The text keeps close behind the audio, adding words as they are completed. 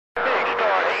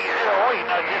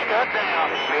808, I just got down.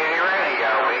 Mini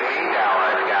radio, BB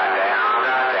Dallas got down.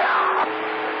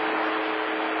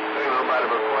 Ain't nobody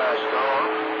but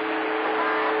QuietStorm.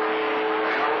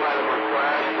 Ain't nobody but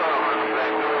QuietStorm.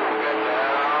 Black Moon got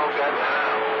down.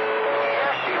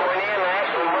 Yeah, she went in,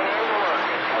 actually went in to work.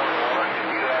 Worked a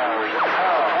few hours.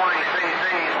 20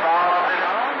 cc's ball.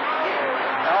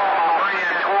 Oh, my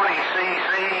friend, 20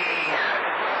 cc's.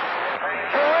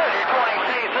 Alrighty, 20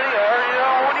 cc, I heard it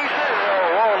all when he said it. Oh,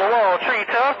 wall to wall, tree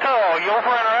tough tall. Your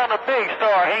friend around the big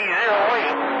star,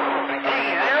 808.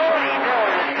 808, no,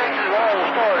 it's Texas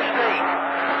All-Star State.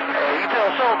 You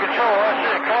tell Soul Control I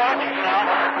said clutch? No.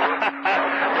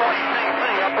 20 cc,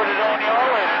 I put it on you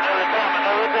already. Another time,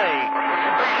 another day.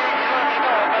 Appreciate you letting me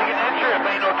know I'm making that trip.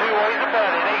 Ain't no two ways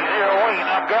about it. 808, and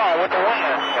I'm gone with the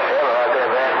wind. Hell, I got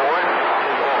that one.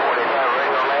 45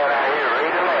 ring on that out here.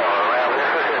 Read it out around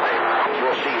Mississippi.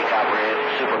 We'll see you, Copperhead.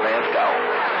 Superman's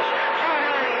gone.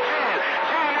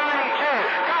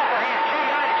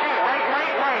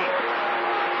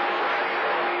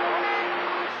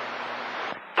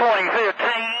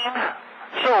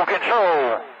 2015, Soul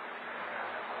Control.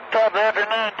 Top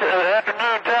afternoon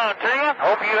time to you.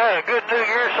 Hope you had a good New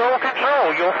Year, Soul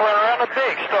Control. You'll fly around the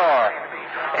big star.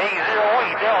 808,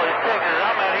 Dallas, Texas.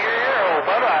 I'm out of your ear hole.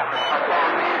 Bye-bye. I'm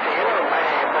calling me to you,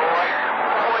 man, boy.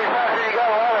 45, you got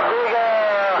a lot of big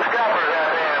scalpers out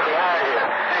there behind you.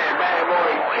 And bad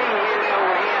boy, King in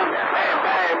over him. And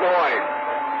bad boy,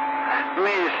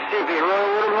 Mississippi,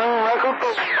 roll with a moon like a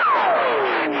book.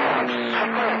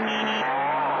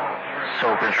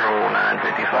 Soul Control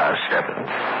 955 stepping.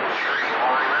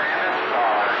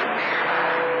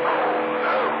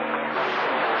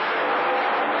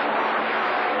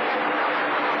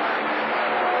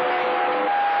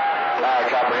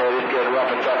 Alright, Copperhead, it's getting rough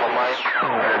and tough on mine.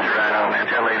 That's right on, man.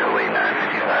 Tell 808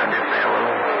 955 just say hello.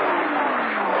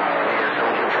 Yeah,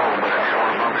 Soul Control, but I just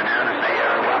want to bump it down and say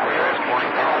what was this point?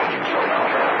 Soul Control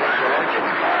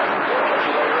 955.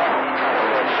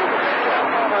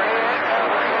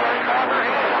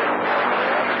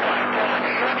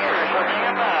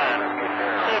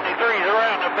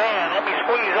 Let me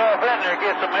squeeze off in there,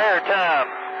 get some air time.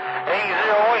 808,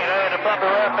 I had to bump it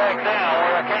right back down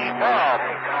where I came from.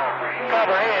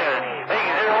 Copperhead,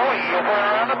 808, you'll burn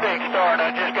around the big star, and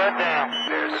I just got down.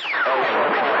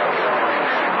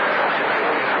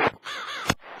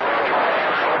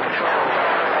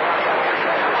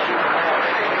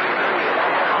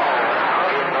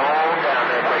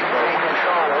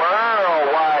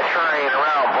 Worldwide train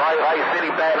around Bright Light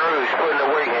City, Baton Rouge, putting the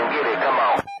weight and get it. Come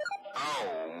on.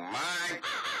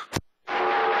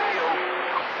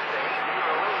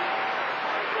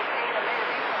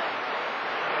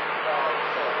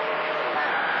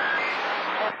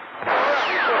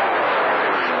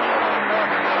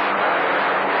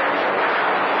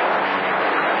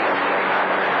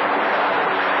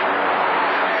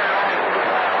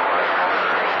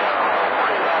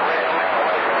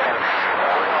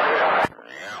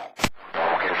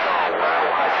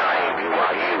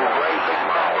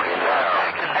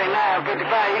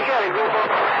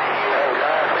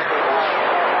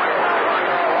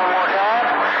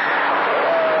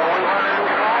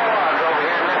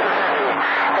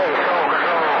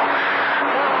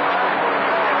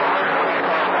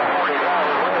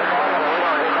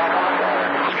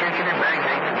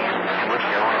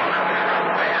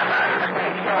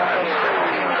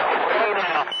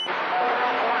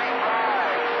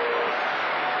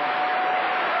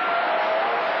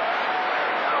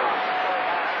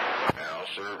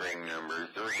 Serving number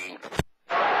 3.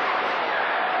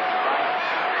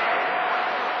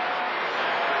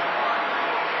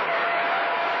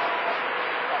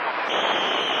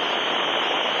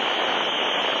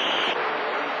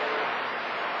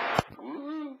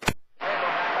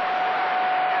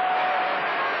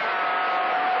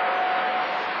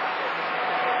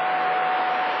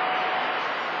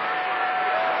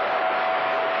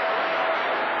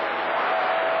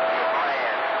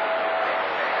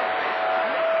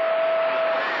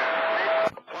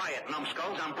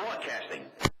 Numbskulls, I'm broadcasting.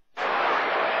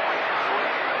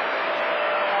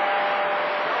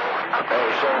 Hey,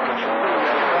 Soul Control.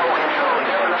 Soul Control,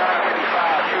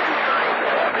 0955, shooting train.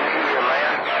 Happy New Year,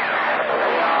 man.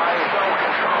 Hey, Soul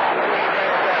Control.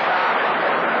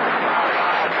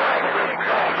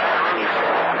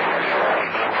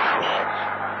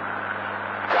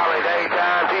 Solid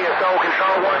daytime to you, Soul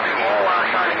Control. Once again, while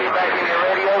I'm trying to get back in your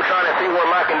radio, trying to see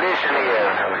what my condition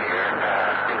is.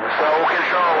 Soul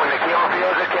Control, when the kill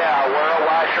feels a cow,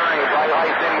 worldwide train, Bright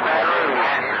Light City, Baton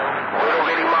Rouge. Little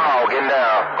bitty mall, getting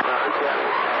down.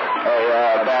 Hey,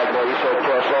 bad boy, you said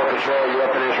Soul Control, you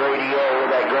up in this radio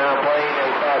with that ground plane,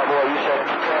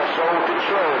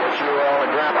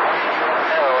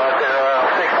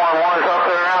 611's up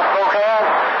there around Spokane.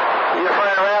 You're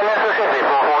flying around Mississippi,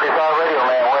 445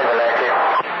 RadioMan waving at you.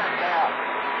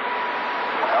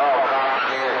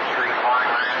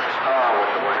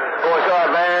 What's up,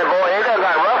 man? Boy, it done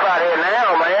got rough out here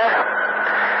now, man.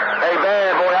 Hey,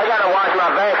 man, boy, I gotta watch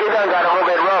my back. It done got a little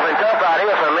bit rough and tough out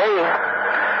here for me.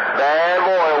 Man,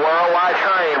 boy, worldwide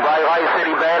train, Bright Light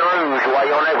City, Baton Rouge. While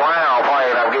you're on that ground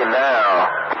plane, I'm getting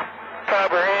down.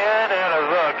 Copperhead out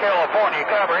of California.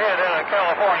 Copperhead out of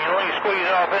California. Let me squeeze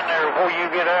off in there before you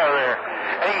get out of there.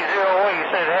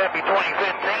 808 said happy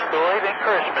 2015, belated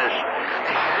Christmas.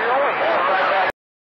 808.